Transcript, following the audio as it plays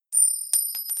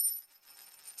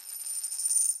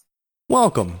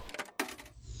Welcome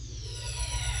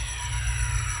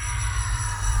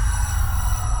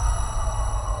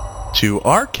to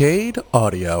Arcade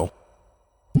Audio.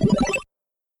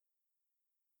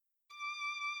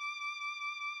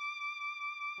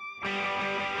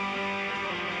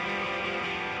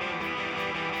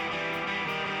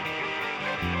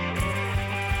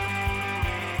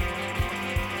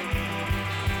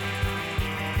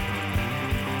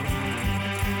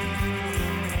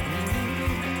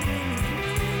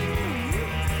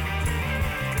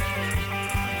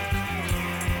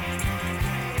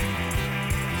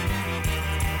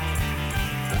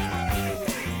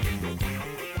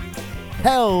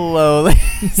 Hello,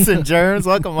 ladies and germs.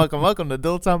 Welcome to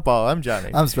Dilettante Ball. I'm Johnny.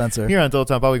 I'm Spencer. Here on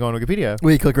Dilettante Ball, we go on Wikipedia.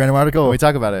 We click random article. And we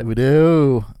talk about it. We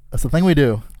do. That's the thing we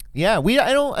do. Yeah, I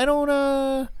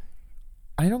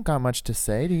don't got much to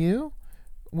say. Do you?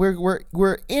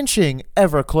 We're inching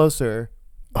ever closer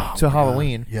to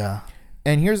Halloween. God. Yeah.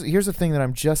 And here's the thing that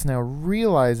I'm just now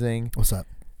realizing. What's that?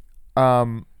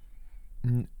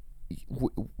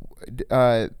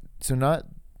 So not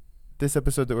this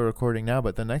episode that we're recording now,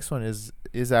 but the next one is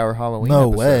our Halloween No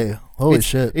episode. way. Holy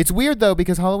shit. It's weird though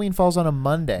because Halloween falls on a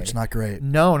Monday. It's not great.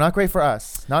 No, not great for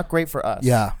us. Not great for us.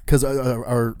 Yeah, because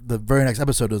the very next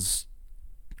episode it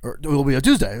will be a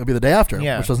Tuesday. It'll be the day after,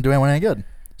 which doesn't do anyone any good.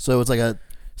 So it's like a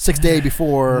 6 day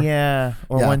before. Yeah,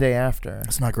 or one day after.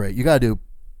 It's not great. You got to do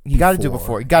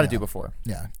before. You got to do before.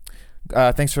 Yeah.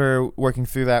 Thanks for working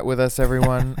through that with us,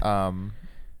 everyone.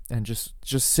 And just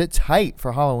sit tight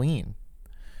for Halloween.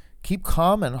 Keep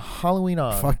calm and Halloween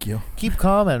on. Fuck you. Keep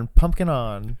calm and pumpkin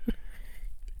on.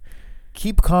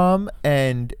 Keep calm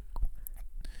and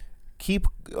keep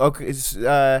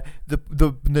the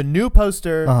new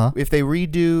poster. If they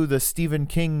redo the Stephen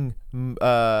King,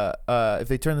 if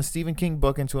they turn the Stephen King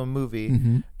book into a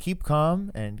movie, keep calm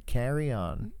and carry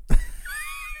on.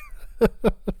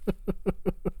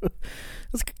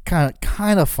 It's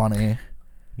kind of funny.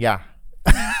 Yeah.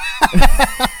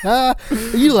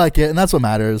 You like it, and that's what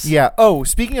matters. Yeah. Oh,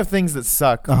 speaking of things that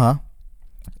suck. I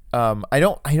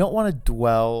don't want to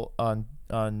dwell on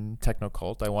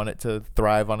Technocult. I want it to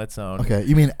thrive on its own. Okay.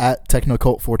 You mean at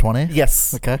Technocult420?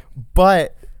 Yes. Okay.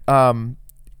 But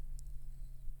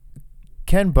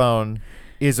Ken Bone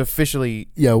is officially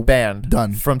banned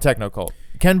from Technocult.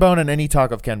 Ken Bone and any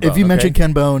talk of Ken Bone. If you mention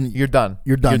Ken Bone, you're done.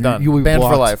 You're done. You will be banned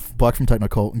for life. Blocked from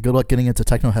Technocult, and good luck getting into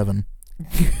Techno Heaven.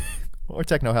 Or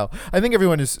Techno Hell. I think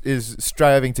everyone is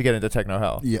striving to get into Techno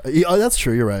Hell. Yeah, that's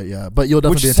true. You're right. Yeah, but you'll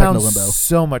definitely be in Techno Limbo. Which sounds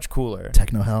so much cooler.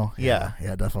 Techno Hell. Yeah,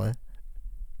 definitely.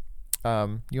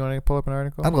 You want to pull up an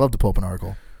article? I'd love to pull up an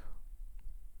article.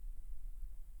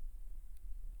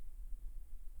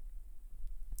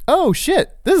 Oh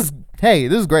shit! This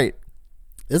is great.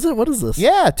 Is it? What is this?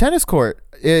 Yeah, Tennis Court.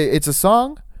 It's a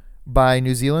song by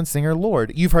New Zealand singer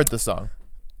Lorde. You've heard this song.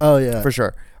 Oh yeah, for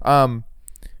sure.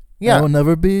 Yeah. There will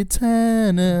never be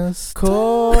tennis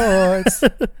courts.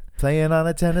 Playing on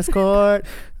a tennis court.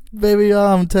 Baby,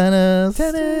 I'm tennis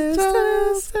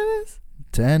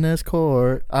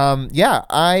court. Yeah,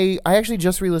 I actually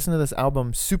just re-listened to this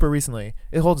album super recently.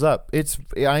 It holds up.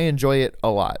 I enjoy it a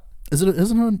lot. Isn't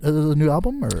it a new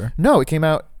album or? No, it came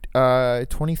out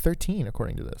 2013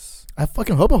 according to this. I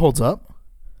fucking hope it holds up.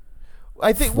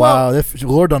 I think. Wow, if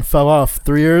Lorde done fell off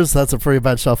 3 years, that's a pretty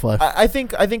bad shelf life. I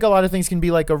think a lot of things can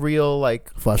be like a real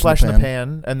flash in the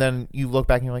pan, and then you look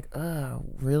back and you're like, oh,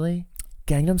 really?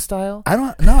 Gangnam Style? I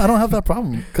don't have that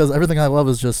problem because everything I love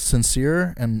is just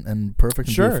sincere and perfect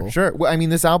and beautiful. Sure. Well, I mean,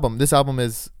 this album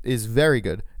is very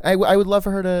good. I would love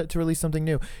for her to release something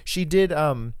new. She did.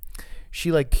 She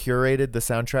curated the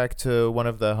soundtrack to one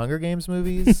of the Hunger Games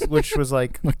movies, which was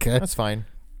okay, that's fine.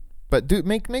 But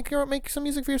make some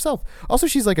music for yourself. Also,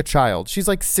 she's like a child. She's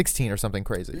like 16 or something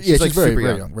crazy. She's very,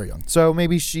 very young. Very young. So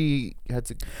maybe she had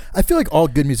to. I feel like all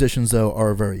good musicians though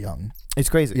are very young. It's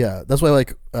crazy. Yeah, that's why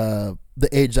the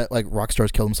age that rock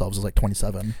stars kill themselves is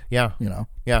 27. Yeah. You know.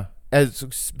 Yeah.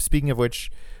 Speaking of which,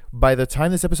 by the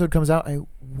time this episode comes out, I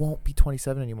won't be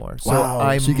 27 anymore. So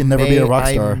wow. So you can never be a rock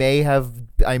star. I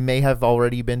may have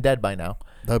already been dead by now.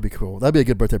 That'd be cool. That'd be a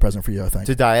good birthday present for you, I think.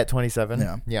 To die at 27.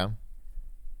 Yeah. Yeah.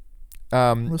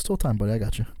 There's still time, buddy. I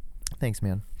got you. Thanks,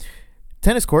 man.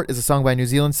 Tennis Court is a song by New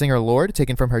Zealand singer Lorde,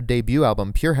 taken from her debut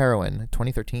album Pure Heroine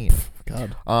 2013.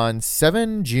 God. On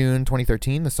 7 June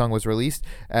 2013, the song was released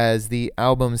as the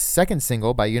album's second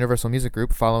single by Universal Music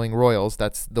Group following Royals.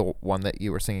 That's the one that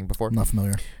you were singing before. I'm not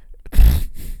familiar.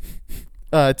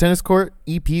 Tennis Court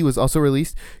EP was also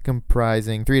released,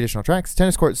 comprising 3 additional tracks.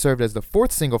 Tennis Court served as the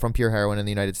 4th single from Pure Heroine in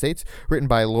the United States, written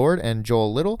by Lorde and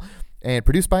Joel Little, and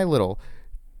produced by Little.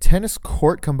 Tennis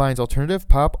Court combines alternative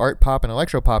pop, art pop, and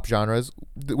electro pop genres,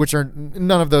 which are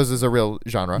none of those is a real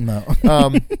genre. No.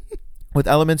 With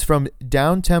elements from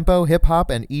down tempo, hip hop,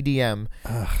 and EDM.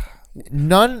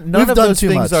 None of those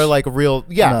things much. Are like real.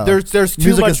 Yeah, no. There's too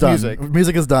music much music.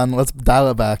 Music is done. Let's dial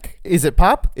it back. Is it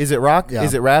pop? Is it rock? Yeah.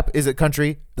 Is it rap? Is it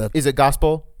country? Is it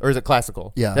gospel? Or is it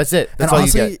classical? Yeah, that's it. That's and all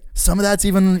honestly, you get. Some of that's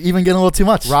even getting a little too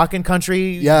much. Rock and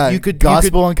country. Yeah,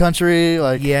 gospel and country.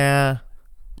 Like yeah.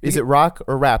 Is it rock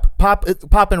or rap? Pop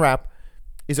and rap.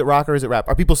 Is it rock or is it rap?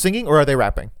 Are people singing or are they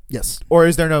rapping? Yes. Or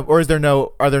are there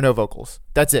no vocals?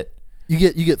 That's it. You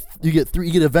get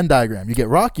a Venn diagram. You get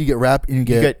rock, you get rap, and you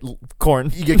get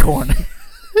corn. You get corn.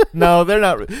 No, they're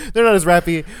not as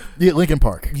rappy. You get Linkin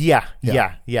Park. Yeah.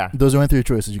 Those are only three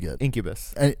choices you get.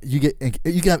 Incubus. And you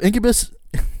can have Incubus,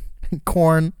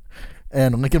 Korn,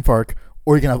 and Linkin Park,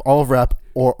 or you can have all of rap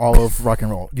or all of rock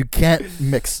and roll. You can't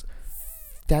mix.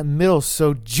 That middle's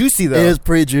so juicy though. It is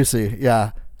pretty juicy.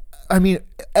 Yeah. I mean,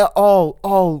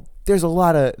 all there's a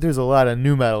lot of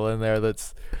new metal in there.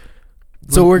 That's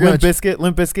so we're gonna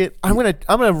Limp Bizkit. I'm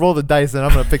gonna roll the dice and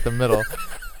I'm gonna pick the middle.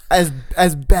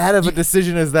 As bad of a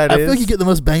decision as that is, I feel like you get the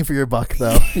most bang for your buck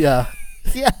though. Yeah.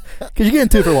 Yeah. Because you're getting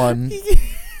 2 for 1.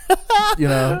 You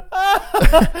know.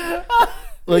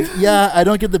 Like, yeah, I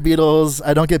don't get the Beatles.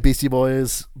 I don't get Beastie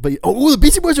Boys. But the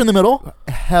Beastie Boys are in the middle.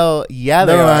 Hell yeah,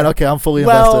 they Never are. mind. Okay, I'm fully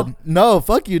invested. No,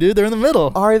 fuck you, dude. They're in the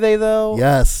middle. Are they though?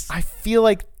 Yes. I feel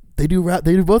like they do rap.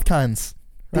 They do both kinds,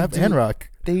 rap and rock.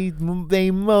 They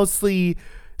mostly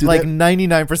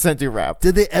 99% do rap.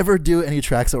 Did they ever do any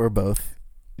tracks that were both?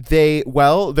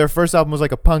 Their first album was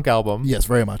like a punk album. Yes,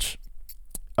 very much.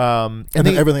 And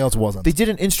then everything else wasn't. They did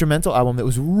an instrumental album that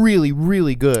was really,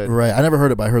 really good. Right. I never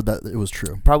heard it, but I heard that it was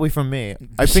true. Probably from me.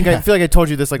 I feel like I told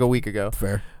you this like a week ago.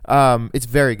 Fair. It's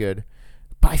very good.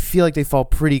 But I feel like they fall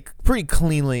pretty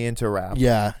cleanly into rap.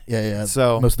 Yeah.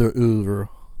 So most of their oeuvre.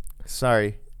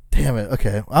 Sorry. Damn it.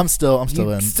 Okay. I'm still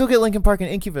you in. Still get Linkin Park and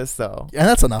Incubus though. And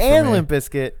that's enough. And for me. Limp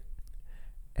Bizkit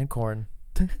and Korn.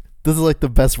 This is like the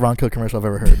best Ronco commercial I've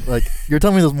ever heard. Like, you're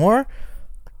telling me there's more?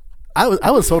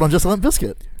 I was sold on just Limp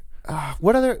Bizkit.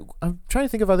 What other? I'm trying to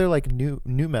think of other like new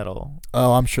metal.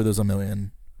 Oh, I'm sure there's a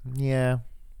million. Yeah,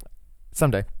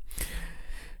 someday.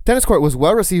 Tennis Court was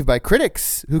well received by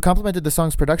critics who complimented the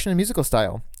song's production and musical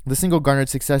style. The single garnered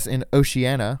success in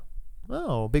Oceania.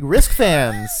 Oh, big Risk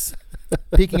fans.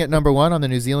 Peaking at number 1 on the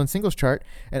New Zealand singles chart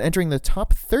and entering the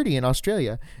top 30 in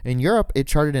Australia. In Europe, it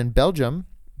charted in Belgium,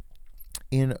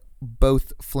 in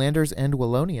both Flanders and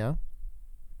Wallonia.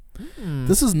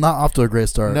 This is not off to a great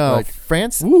start. No,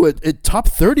 France. Ooh, it top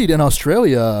 30'd in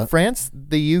Australia. France,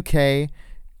 the UK,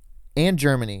 and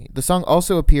Germany. The song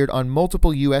also appeared on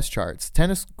multiple US charts.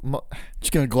 Just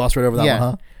gonna gloss right over that one,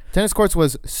 huh? Tennis Courts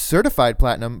was certified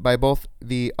platinum by both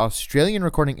the Australian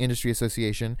Recording Industry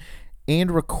Association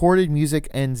and Recorded Music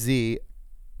NZ.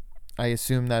 I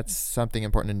assume that's something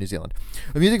important in New Zealand.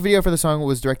 The music video for the song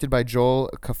was directed by Joel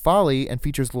Cafali and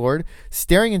features Lorde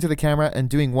staring into the camera and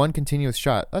doing one continuous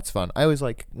shot. That's fun. I always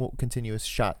like continuous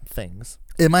shot things.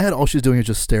 In my head, all she's doing is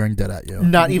just staring dead at you.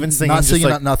 Not even singing. Not singing,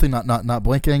 like, nothing, not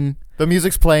blinking. The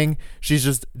music's playing. She's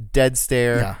just dead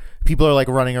stare. Yeah. People are like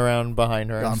running around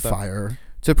behind her. On fire.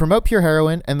 To promote Pure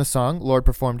Heroin and the song, Lorde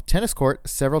performed Tennis Court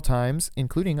several times,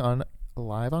 including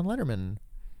live on Letterman.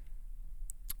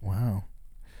 Wow.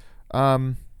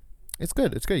 It's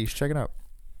good. You should check it out.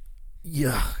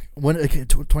 Yeah.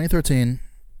 2013.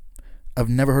 I've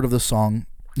never heard of this song.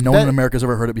 No one in America's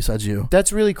ever heard it besides you.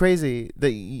 That's really crazy.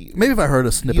 Maybe if I heard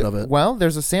a snippet of it. Well,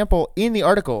 there's a sample in the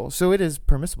article, so it is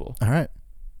permissible. All right.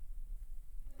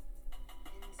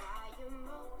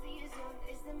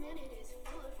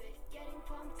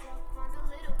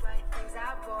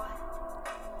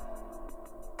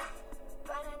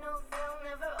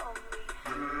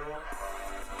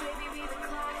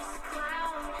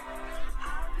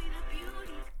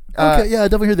 Okay, yeah, I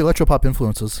definitely hear the electropop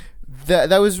influences.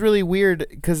 That was really weird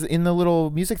because in the little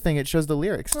music thing it shows the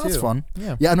lyrics too. That's fun.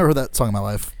 Yeah, I've never heard that song in my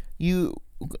life.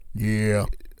 Yeah.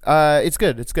 It's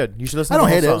good. You should listen. I don't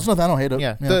hate it. It's nothing. I don't hate it.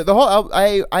 Yeah. The whole album,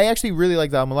 I actually really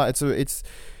like the album a lot. It's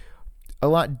a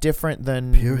lot different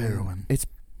than Pure Heroin. It's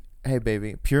hey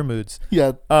baby, Pure Moods.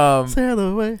 Yeah. Sail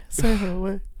away.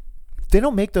 They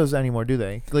don't make those anymore, do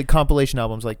they? Like compilation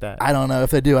albums like that. I don't know.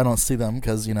 If they do, I don't see them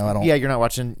because I don't. Yeah, you're not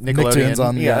watching Nickelodeon. Nicktoons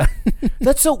on. Yeah.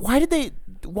 That's so.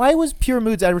 Why was Pure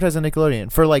Moods advertised on Nickelodeon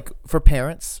for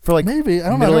parents maybe I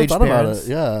don't know. I never thought about it.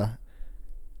 Yeah.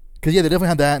 Because they definitely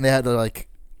had that, and they had like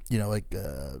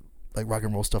rock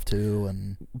and roll stuff too,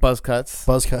 and Buzzcuts.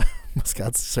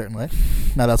 Buzzcuts certainly.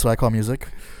 Now that's what I call music.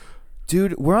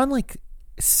 Dude, we're on like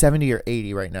 70 or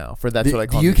 80 right now for That's What I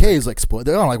Call The UK Music. is like split.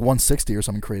 They're on like 160 or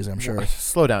something crazy. I'm sure.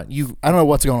 Slow down, I don't know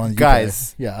what's going on in the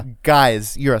guys. UK. Yeah,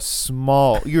 Guys, you're a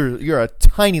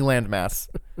tiny landmass.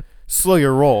 Slow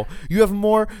your roll. You have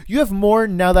more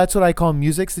Now That's What I Call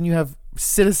Musics than you have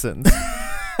citizens.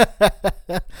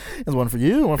 there's one for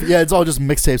you. Yeah, it's all just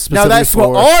mixtapes. Now that's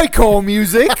what I call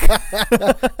music.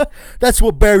 That's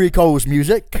what Barry calls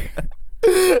music.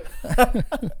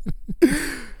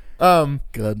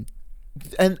 Good.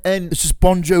 And It's just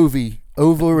Bon Jovi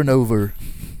over and over.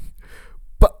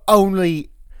 but only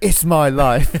it's my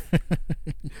life.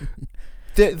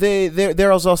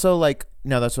 There's also like,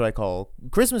 now that's what I call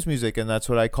Christmas music, and that's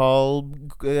what I call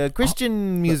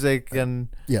Christian music, and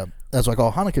Yeah, that's what I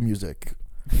call Hanukkah music.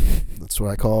 That's what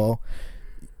I call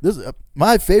this.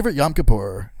 My favorite Yom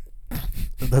Kippur.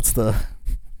 That's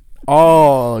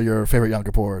all your favorite Yom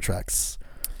Kippur tracks.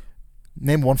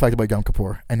 Name one fact about Yom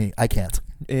Kippur. I can't.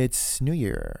 it's New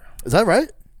Year. Is that right?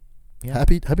 Yeah.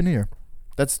 Happy New Year.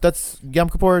 That's Yom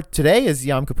Kippur. Today is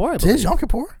Yom Kippur. I believe. Today's Yom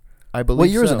Kippur. I believe. What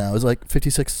year is so. it now? Is it like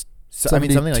 56? So, I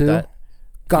mean, something like that.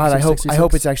 God, 56, I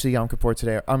hope it's actually Yom Kippur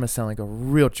today. I'm gonna sound like a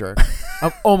real jerk.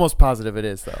 I'm almost positive it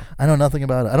is, though. I know nothing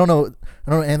about it. I don't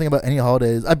know anything about any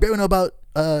holidays. I barely know about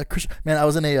Christian. Man, I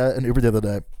was in an Uber the other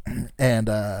day, and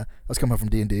I was coming home from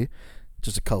D&D,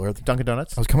 just a color. Dunkin'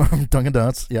 Donuts. I was coming from Dunkin'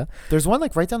 Donuts. Yeah. There's one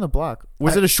like right down the block.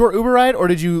 Was it a short Uber ride, or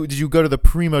did you go to the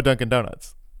Primo Dunkin'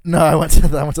 Donuts? No, I went to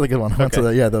the good one. I went to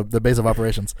Okay. the base of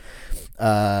operations,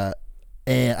 and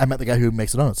I met the guy who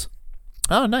makes the donuts,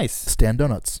 Oh, nice. Stan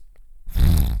Donuts,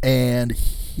 and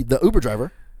the Uber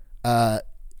driver. I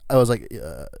was like,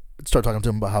 started talking to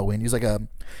him about Halloween. He's like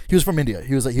he was from India.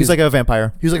 He was He's like a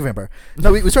vampire. He was like a vampire.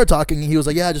 No, we started talking. He was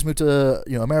like, "Yeah, I just moved to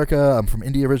America. I'm from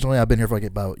India originally. I've been here for like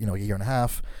about a year and a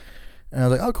half." And I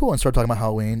was like, "Oh, cool." And started talking about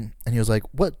Halloween. And he was like,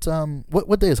 "What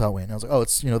day is Halloween?" And I was like, "Oh,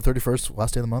 it's 31st,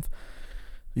 last day of the month.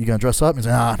 You gonna dress up?" And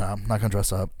he's like, "No, I'm not gonna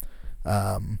dress up."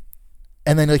 And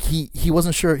then like he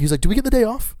wasn't sure. He was like, "Do we get the day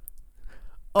off?"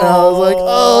 And I was like,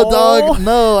 "Oh, dog,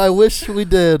 no. I wish we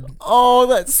did." Oh,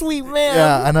 that sweet man.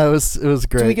 Yeah, I know it was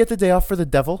great. Do we get the day off for the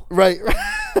devil? right?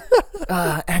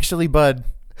 Actually, bud.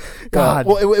 God.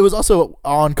 Well, it was also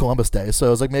on Columbus Day, so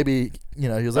it was like maybe he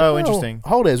was like, Oh, interesting.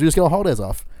 Holidays. We just get all holidays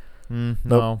off. No.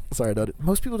 Nope. Sorry, dude.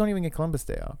 Most people don't even get Columbus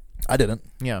Day off. I didn't.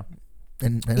 Yeah.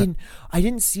 And I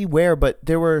didn't see where, but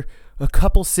there were a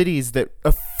couple cities that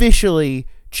officially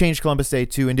changed Columbus Day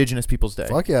to Indigenous Peoples Day.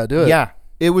 fuck yeah, do it. Yeah.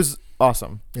 It was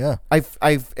awesome. Yeah.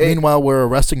 Meanwhile, Meanwhile, we're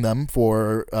arresting them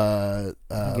for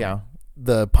yeah.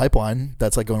 the pipeline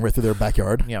that's like going right through their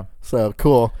backyard. Yeah. So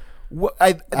cool.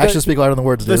 The Actions speak louder than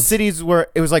words, dude. cities were,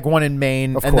 it was like one in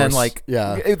Maine, Of and then course. like,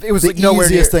 Yeah. it was the like nowhere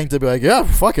near. easiest thing to be like, yeah,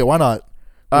 fuck it, why not?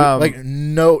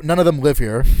 No, none of them live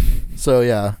here, so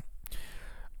yeah.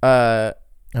 And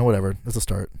whatever, it's a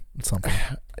start. It's something.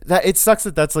 That it sucks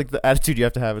that's like the attitude you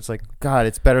have to have. It's like, God,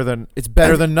 it's better than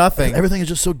nothing. Everything is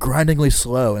just so grindingly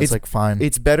slow. It's like fine.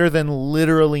 It's better than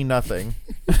literally nothing.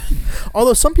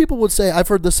 Although some people would say, I've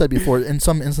heard this said before in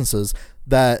some instances,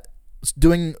 that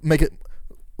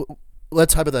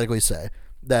let's hypothetically say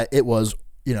that it was,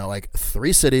 like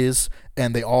 3 cities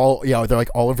and they all, they're like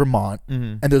all in Vermont,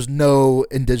 Mm-hmm. and there's no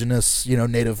indigenous,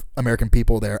 Native American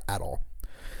people there at all.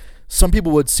 Some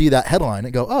people would see that headline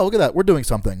and go, oh, look at that, we're doing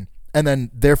something. And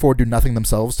then therefore do nothing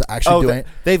themselves to actually do it.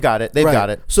 They've got it. They've Right. got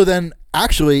it. So then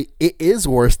actually it is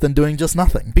worse than doing just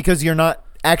nothing. Because you're not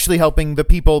actually helping the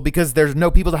people, because there's no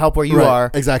people to help where you Right,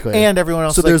 are. exactly. And everyone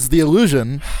else. So there's the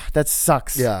illusion. that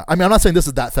sucks. Yeah. I mean, I'm not saying this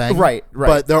is that thing. Right.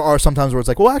 But there are some times where it's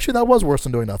like, well, actually, that was worse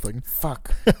than doing nothing.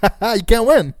 Fuck. You can't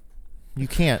win. You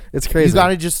can't. It's crazy.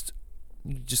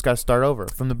 You just gotta start over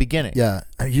from the beginning. Yeah.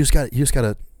 I mean, you just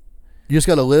gotta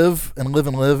live and live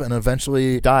and live and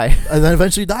eventually Die. and then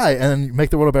eventually die and make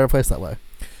the world a better place that way.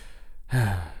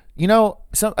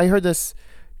 I heard this.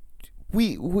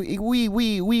 We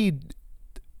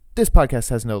this podcast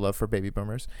has no love for baby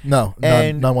boomers. No,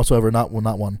 none whatsoever. Not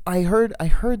one. I heard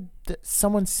that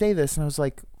someone say this, and I was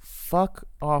like, "Fuck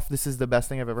off! This is the best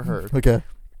thing I've ever heard." Okay.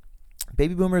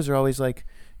 Baby boomers are always like,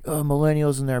 oh,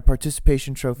 millennials and their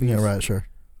participation trophies. Yeah, right, sure.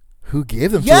 Who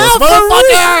gave them to Yeah, us? for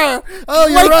Motherfucker! Oh,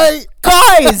 you're right.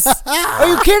 Guys, are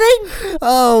you kidding?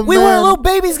 Oh, We man. were little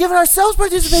babies giving ourselves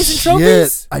participation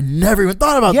trophies. Shit. I never even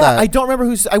thought about Yeah, that. I don't remember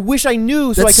who. I wish I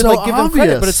knew so That's I could so give them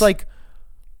credit. But obvious. it's like,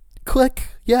 Click.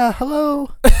 Yeah,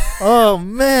 hello. Oh,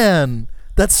 man.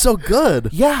 That's so good.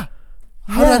 yeah.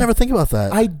 How did I never think about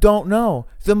that? I don't know.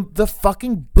 The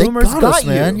fucking They boomers got got us,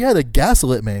 man. you. Yeah, they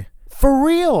gaslit me. For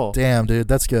real. Damn, dude,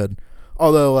 that's good.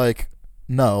 Although, like,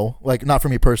 no, like, not for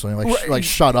me personally. Like, Right. like,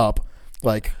 shut up.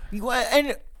 Like,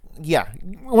 And yeah,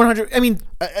 100. I mean,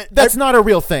 that's not a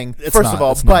real thing. First of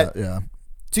all, but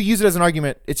to use it as an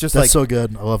argument, it's just that's so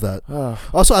good. I love that.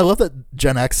 Also, I love that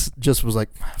Gen X just was like,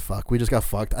 fuck, we just got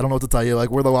fucked. I don't know what to tell you. Like,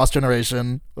 we're the lost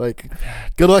generation. Like,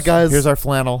 good luck, guys. Here's our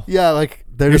flannel. Yeah, like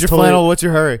they're Here's just your flannel. What's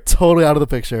your hurry? Totally out of the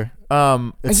picture.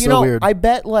 It's so weird. I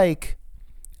bet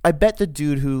the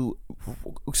dude who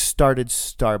started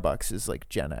Starbucks is like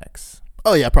Gen X.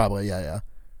 Oh yeah, probably. Yeah.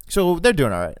 So they're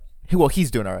doing all right. Well,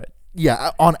 he's doing all right.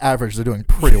 Yeah, on average, they're doing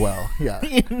pretty well. Yeah,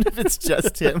 even if it's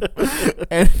just him,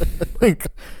 and like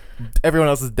everyone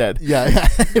else is dead. Yeah,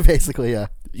 basically, yeah.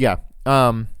 Yeah.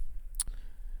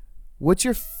 What's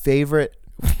your favorite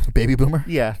baby boomer?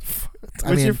 Yeah.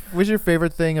 What's your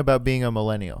favorite thing about being a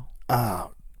millennial?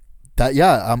 I'm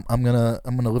gonna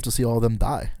live to see all of them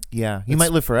die. Yeah, you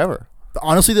might live forever.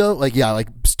 Honestly, though, like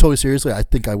totally seriously, I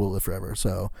think I will live forever.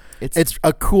 So it's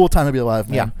a cool time to be alive,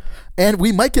 man. Yeah, and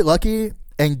we might get lucky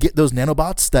and get those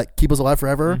nanobots that keep us alive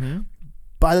forever. Mm-hmm.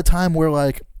 By the time we're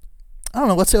like, I don't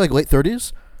know, let's say like late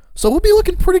 30s, so we'll be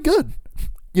looking pretty good.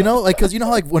 You know, like because you know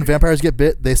how like when vampires get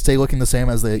bit, they stay looking the same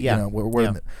as they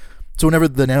So whenever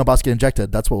the nanobots get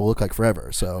injected, that's what we'll look like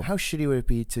forever. So how shitty would it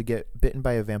be to get bitten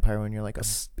by a vampire when you're like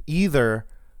either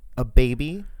a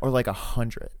baby or like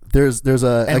 100? There's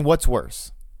a and what's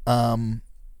worse?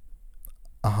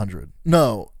 100.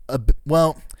 No,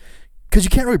 well, because you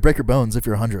can't really break your bones if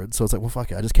you're 100. So it's like, well,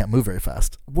 fuck it, I just can't move very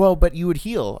fast. Well, but you would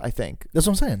heal, I think. That's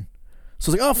what I'm saying.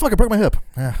 So it's like, oh fuck, I broke my hip.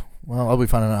 Yeah, well, I'll be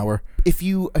fine in an hour. If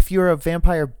you're a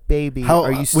vampire baby,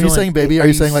 are you still when you're saying baby? Are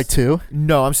you saying like 2?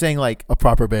 No, I'm saying like a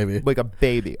proper baby, like a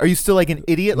baby. Are you still like an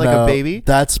idiot, like a baby?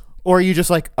 Or are you just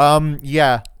like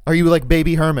yeah? Are you like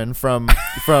Baby Herman from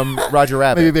Roger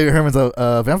Rabbit? Maybe Baby Herman's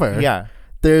a vampire. Yeah.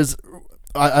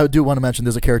 I do want to mention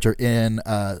there's a character in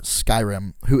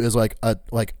Skyrim who is like a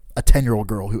 10-year-old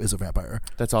girl who is a vampire.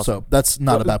 That's awesome. So that's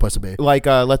not a bad place to be. Like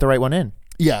Let the Right One In.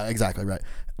 Yeah, exactly right.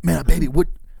 Man, a baby.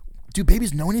 Do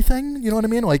babies know anything? You know what I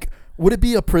mean? Like, would it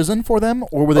be a prison for them,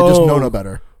 or would they just know no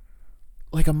better?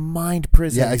 Like a mind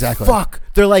prison. Yeah, exactly. Fuck.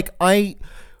 They're like, I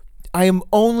am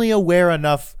only aware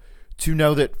enough to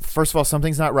know that, first of all,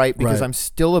 something's not right because I'm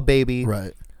still a baby.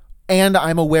 Right. And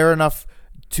I'm aware enough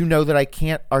to know that I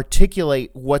can't articulate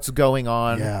what's going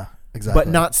on. Yeah, exactly.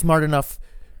 But not smart enough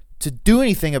to do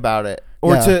anything about it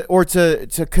or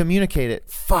to communicate it.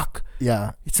 Fuck.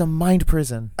 Yeah. It's a mind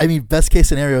prison. I mean, best case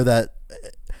scenario that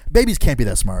babies can't be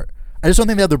that smart. I just don't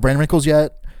think they have their brain wrinkles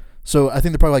yet. So I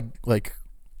think they're probably like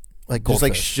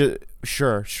goldfish. Just like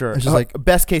sure. It's just like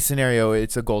best case scenario,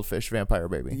 it's a goldfish vampire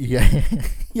baby. Yeah.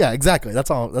 Yeah, exactly. That's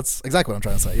exactly what I'm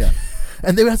trying to say. Yeah.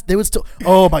 And they would still.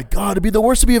 Oh my god, it'd be the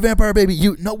worst to be a vampire baby.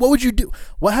 What would you do?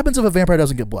 What happens if a vampire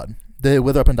doesn't get blood? They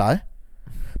wither up and die.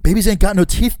 Babies ain't got no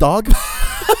teeth, dog.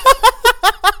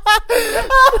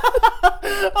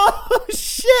 Oh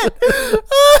shit!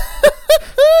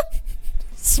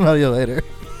 Smell you later.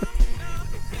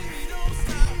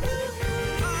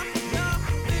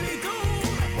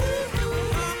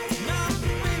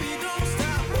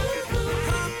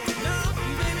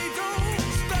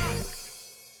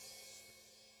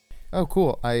 Oh,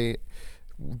 cool.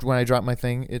 When I dropped my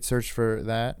thing, it searched for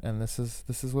that, and this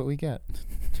is what we get.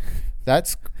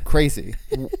 That's crazy.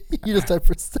 You just typed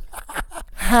for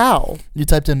how? You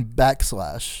typed in /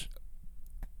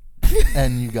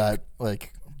 and you got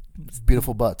like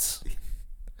beautiful butts.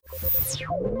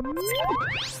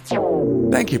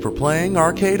 Thank you for playing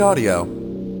Arcade Audio.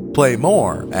 Play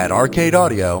more at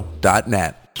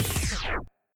arcadeaudio.net.